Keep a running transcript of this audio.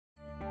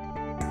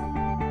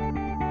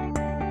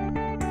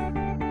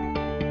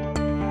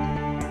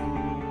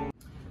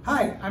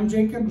Hi, I'm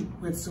Jacob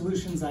with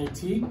Solutions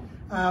IT,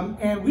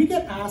 and we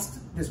get asked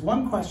this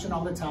one question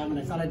all the time, and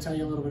I thought I'd tell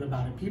you a little bit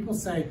about it. People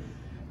say,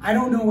 I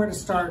don't know where to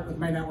start with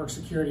my network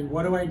security.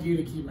 What do I do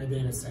to keep my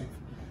data safe?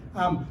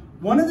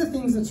 One of the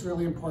things that's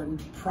really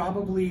important,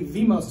 probably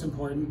the most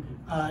important,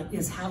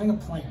 is having a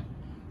plan.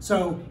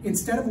 So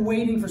instead of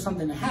waiting for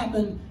something to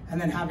happen and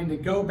then having to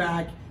go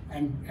back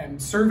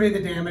and survey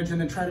the damage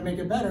and then try to make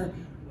it better,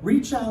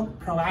 reach out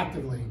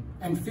proactively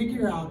and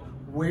figure out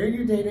where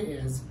your data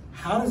is,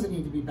 how does it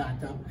need to be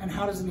backed up, and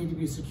how does it need to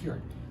be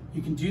secured.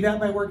 You can do that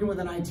by working with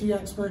an IT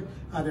expert.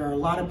 There are a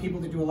lot of people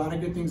that do a lot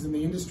of good things in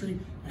the industry,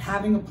 and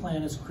having a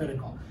plan is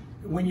critical.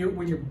 When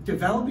you're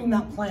developing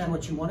that plan,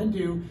 what you want to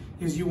do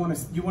is you want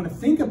to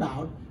think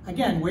about,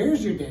 again,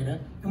 where's your data,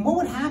 and what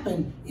would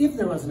happen if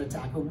there was an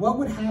attack, or what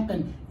would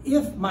happen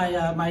if I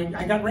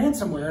got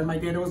ransomware and my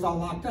data was all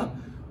locked up.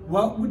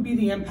 What would be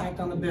the impact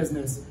on the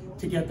business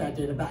to get that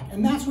data back?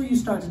 And that's where you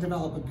start to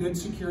develop a good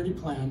security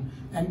plan,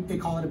 and they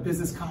call it a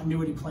business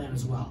continuity plan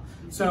as well.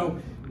 So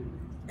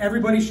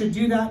everybody should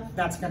do that.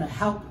 That's going to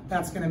help.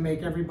 That's going to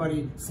make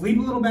everybody sleep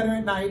a little better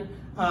at night.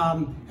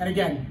 And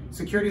again,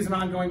 security is an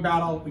ongoing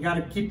battle. We got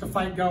to keep the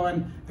fight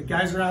going. The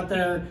guys are out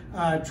there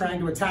trying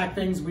to attack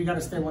things. We got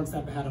to stay one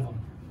step ahead of them.